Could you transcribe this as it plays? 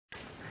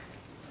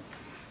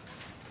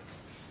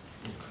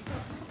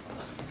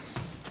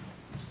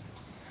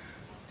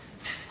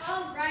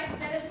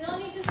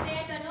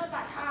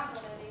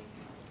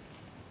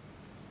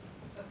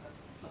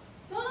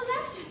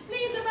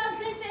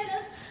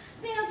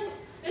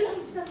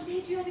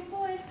patriotic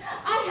boys.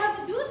 I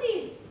have a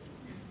duty.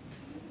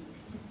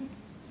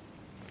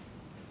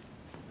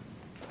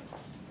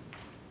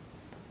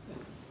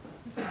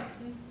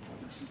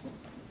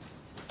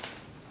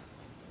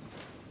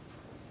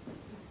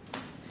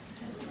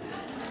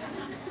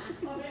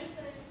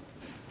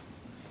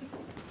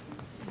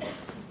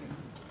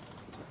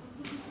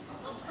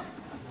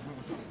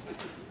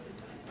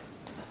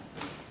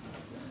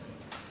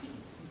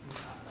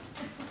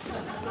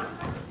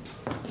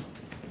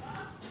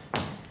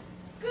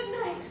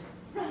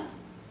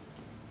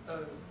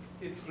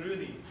 It's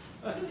Rudy.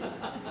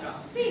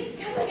 Please,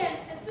 come again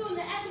soon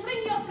and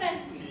bring your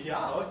friends.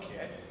 Yeah,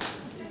 okay.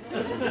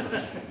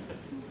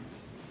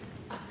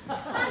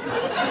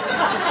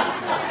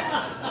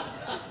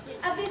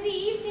 A busy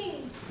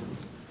evening.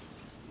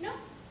 No?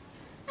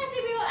 I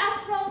see we were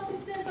after all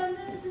sisters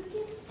under the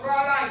skin.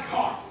 Fraulein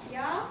Kost.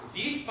 Yeah?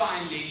 This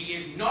fine lady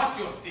is not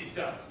your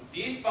sister.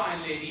 This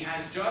fine lady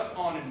has just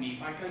honored me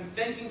by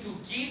consenting to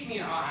give me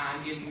her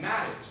hand in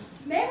marriage.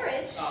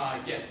 Marriage?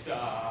 Yes,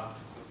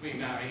 we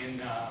marry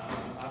in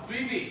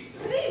 3 weeks.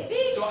 3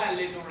 weeks? So a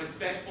little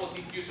respect for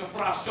the future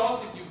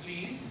Frauschos, if you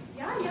please.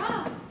 Yeah,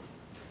 yeah.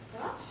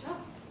 Gosh, sure.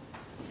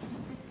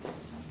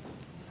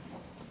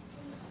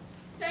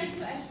 Thank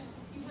you, Ashton.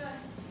 You were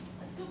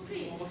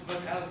supreme. Oh,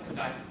 what else could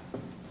I do?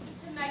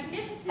 A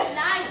magnificent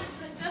lie to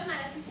preserve my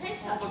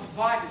reputation. Oh, but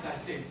why did I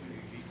say 3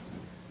 weeks?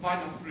 Why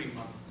not 3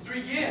 months?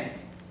 3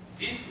 years?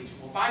 This which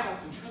will find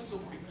us in truth so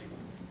quickly.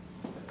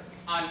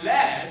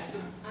 Unless...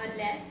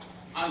 Unless?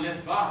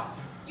 Unless what?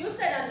 You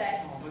said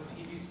unless. Oh, but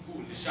it is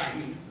foolish, I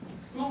mean.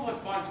 Who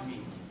would want me?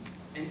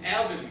 An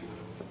elderly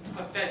widow,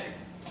 pathetic,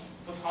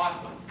 but hard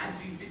one, and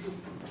see little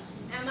fruit.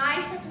 Am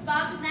I such a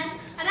bargain then?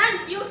 An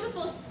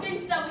unbeautiful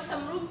spinster with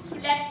some rooms to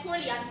let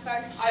poorly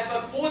unfurnished. I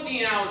work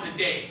 14 hours a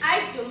day.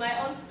 I do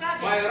my own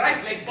scrubbing. My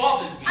right leg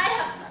bothers me. I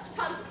have such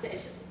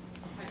palpitations.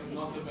 I am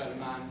not a well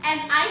man.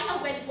 Am I a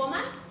well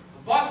woman?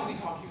 What are we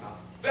talking about?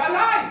 We're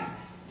alive!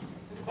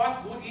 And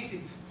what good is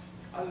it?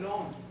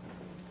 Alone.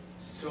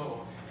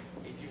 So,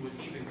 if you would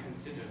even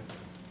consider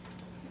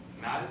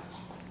marriage?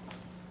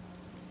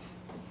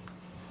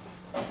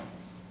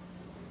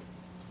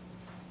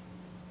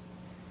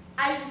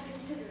 I will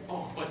consider it.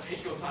 Oh, but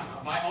take your time.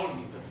 By all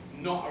means,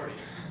 no hurry.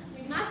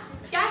 We must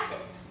discuss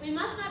it. We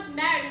must not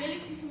marry merely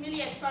to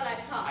humiliate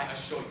Fraulein Kost. I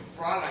assure you,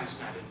 Fraulein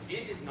Schneider,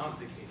 this is not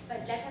the case.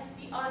 But let us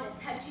be honest.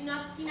 Had you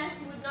not seen us,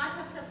 you would not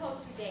have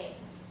proposed today.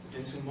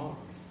 Then tomorrow.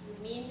 You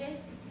mean this?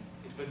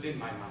 It was in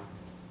my mind.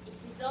 It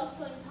is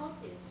also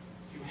impulsive.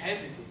 You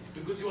hesitate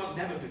because you have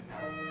never been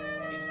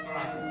married. It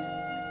frightens you.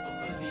 But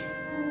believe me,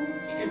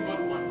 it can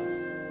work wonders.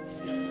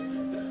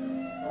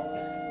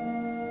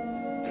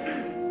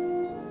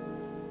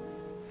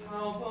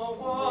 How the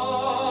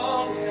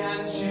world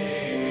can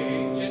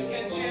change, it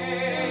can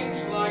change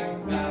like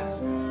that.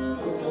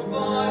 Due to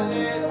one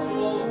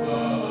little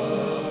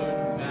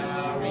word,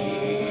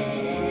 married.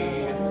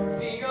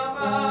 See a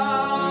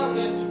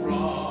malice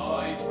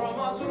rise from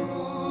a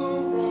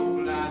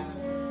two-room flat.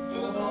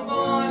 Due to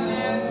one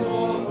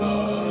little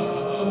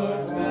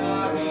word,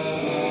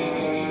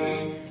 married.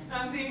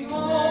 And the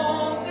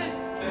old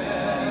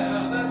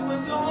despair that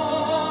was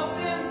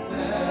often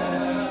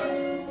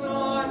there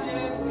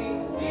suddenly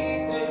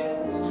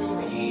ceases to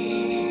be.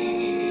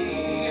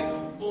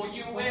 For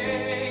you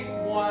wake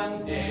one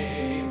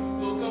day,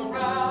 look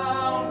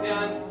around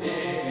and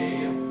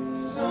say,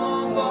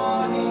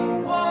 somebody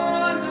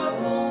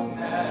wonderful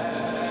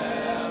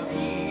married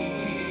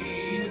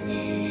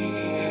me.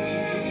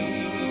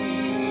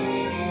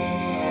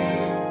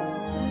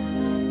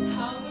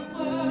 How the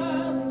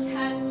world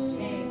can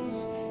change.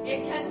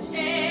 It can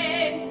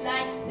change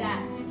like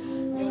that.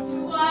 Due to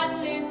one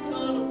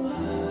little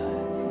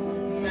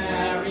word.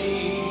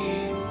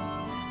 Married.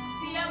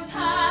 See a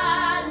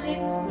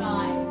palace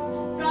rise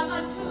from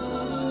a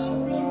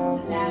two-room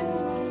flat.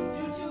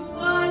 Due to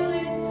one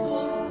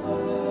little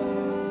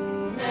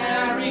word.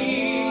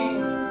 Married.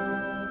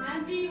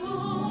 And the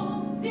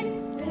old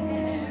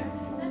despair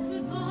that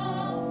was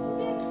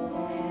often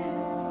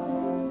there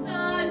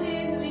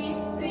suddenly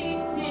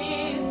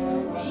ceases to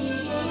be.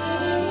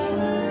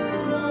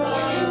 For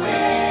you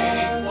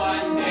wake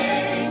one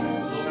day,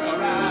 look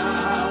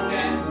around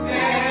and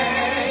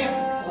say,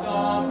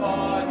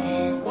 somebody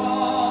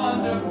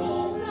wonderful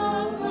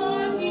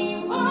Somebody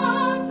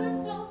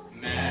wonderful.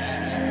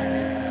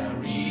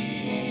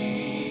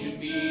 married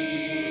me.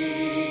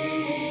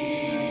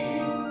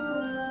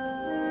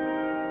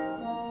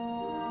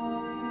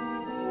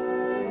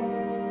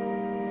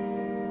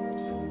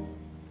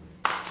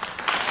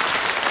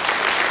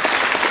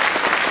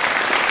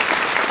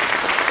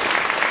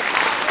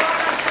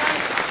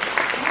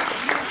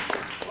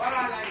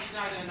 Fraulein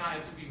Schneider and I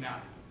are to be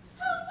married.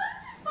 Oh,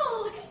 wonderful!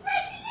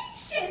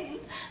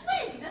 Congratulations!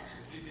 When?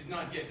 This is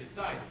not yet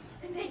decided.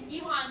 And then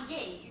you are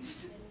engaged.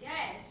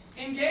 Engaged?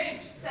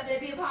 Engaged. Will there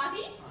be a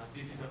party?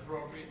 This is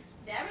appropriate.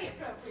 Very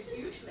appropriate,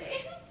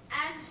 usually.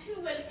 And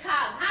who will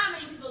come? How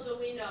many people do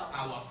we know?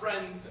 Our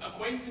friends,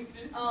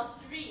 acquaintances. Oh,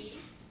 3.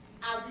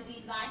 I'll do the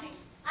inviting.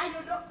 I know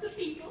lots of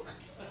people.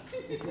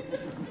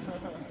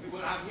 We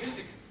will have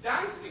music,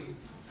 dancing.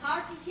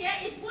 Hard to hear.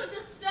 It would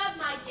disturb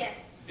my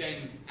guests.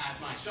 Then at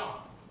my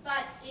shop.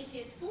 But it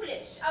is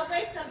foolish. A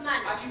waste of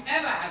money. Have you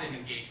ever had an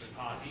engagement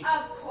party?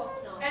 Of course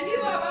not. And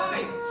neither have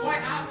I. So I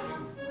ask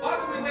you, what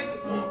are we waiting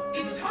for?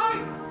 It's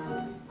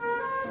time.